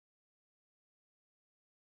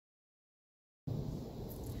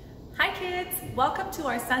Hi kids! Welcome to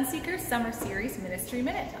our Sunseeker Summer Series Ministry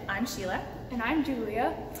Minute. I'm Sheila. And I'm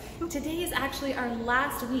Julia. Today is actually our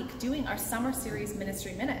last week doing our Summer Series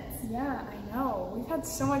Ministry Minutes. Yeah, I know. We've had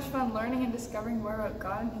so much fun learning and discovering more about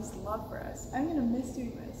God and His love for us. I'm going to miss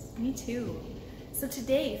doing this. Me too. So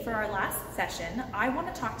today, for our last session, I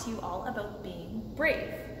want to talk to you all about being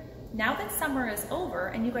brave. Now that summer is over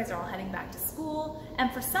and you guys are all heading back to school, and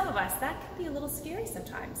for some of us that can be a little scary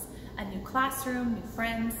sometimes. A new classroom, new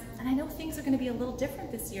friends, and I know things are going to be a little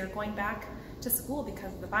different this year going back to school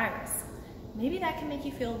because of the virus. Maybe that can make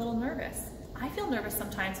you feel a little nervous. I feel nervous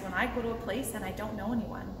sometimes when I go to a place and I don't know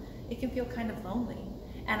anyone. It can feel kind of lonely.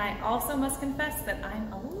 And I also must confess that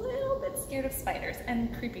I'm a little bit scared of spiders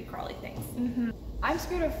and creepy crawly things. I'm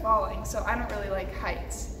scared of falling, so I don't really like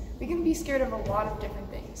heights. We can be scared of a lot of different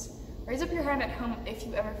things. Raise up your hand at home if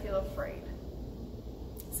you ever feel afraid.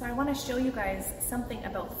 So I want to show you guys something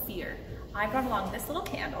about fear. I brought along this little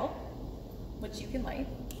candle, which you can light,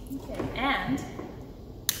 and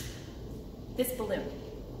this balloon.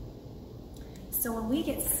 So when we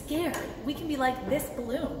get scared, we can be like this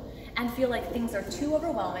balloon and feel like things are too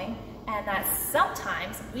overwhelming and that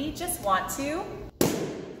sometimes we just want to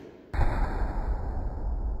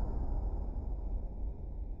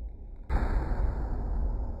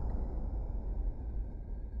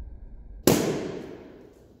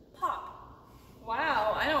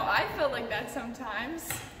Wow, I know I feel like that sometimes.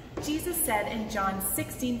 Jesus said in John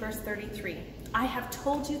 16 verse 33, I have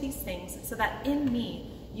told you these things so that in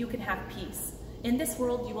me you can have peace. In this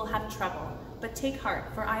world you will have trouble, but take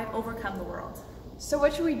heart, for I have overcome the world. So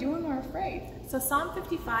what should we do when we're afraid? So Psalm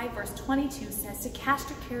 55 verse 22 says to cast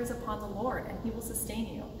your cares upon the Lord and He will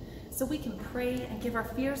sustain you. So we can pray and give our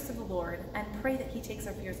fears to the Lord and pray that He takes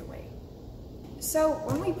our fears away. So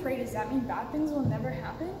when we pray, does that mean bad things will never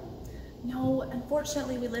happen? No,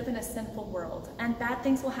 unfortunately we live in a sinful world and bad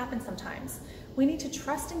things will happen sometimes. We need to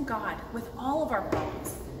trust in God with all of our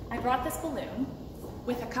problems. I brought this balloon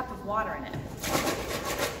with a cup of water in it.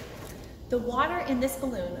 The water in this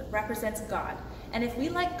balloon represents God, and if we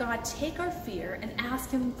let God take our fear and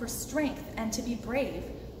ask Him for strength and to be brave,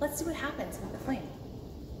 let's see what happens with the flame.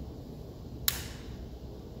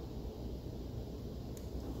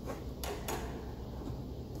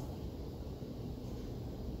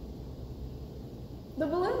 The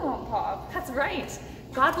balloon won't pop. That's right.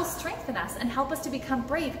 God will strengthen us and help us to become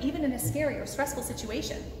brave even in a scary or stressful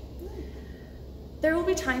situation. There will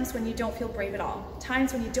be times when you don't feel brave at all,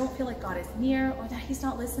 times when you don't feel like God is near or that He's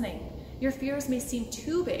not listening. Your fears may seem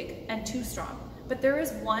too big and too strong, but there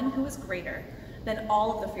is one who is greater than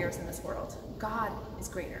all of the fears in this world. God is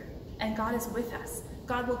greater, and God is with us.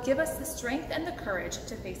 God will give us the strength and the courage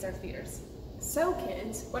to face our fears. So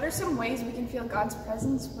kids, what are some ways we can feel God's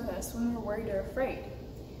presence with us when we're worried or afraid?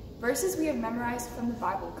 Verses we have memorized from the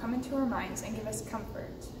Bible come into our minds and give us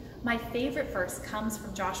comfort. My favorite verse comes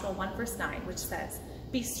from Joshua 1 verse 9, which says,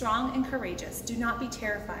 Be strong and courageous, do not be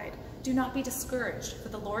terrified, do not be discouraged, for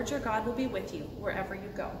the Lord your God will be with you wherever you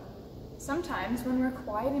go. Sometimes when we're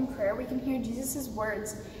quiet in prayer, we can hear Jesus'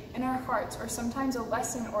 words in our hearts, or sometimes a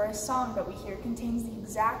lesson or a song that we hear contains the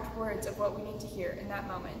exact words of what we need to hear in that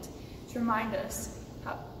moment to remind us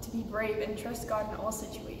how to be brave and trust God in all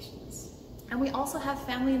situations. And we also have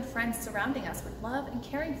family and friends surrounding us with love and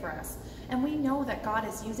caring for us, and we know that God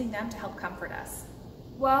is using them to help comfort us.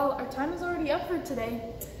 Well, our time is already up for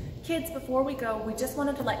today. Kids, before we go, we just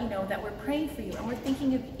wanted to let you know that we're praying for you and we're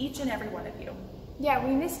thinking of each and every one of you. Yeah,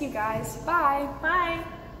 we miss you guys. Bye. Bye.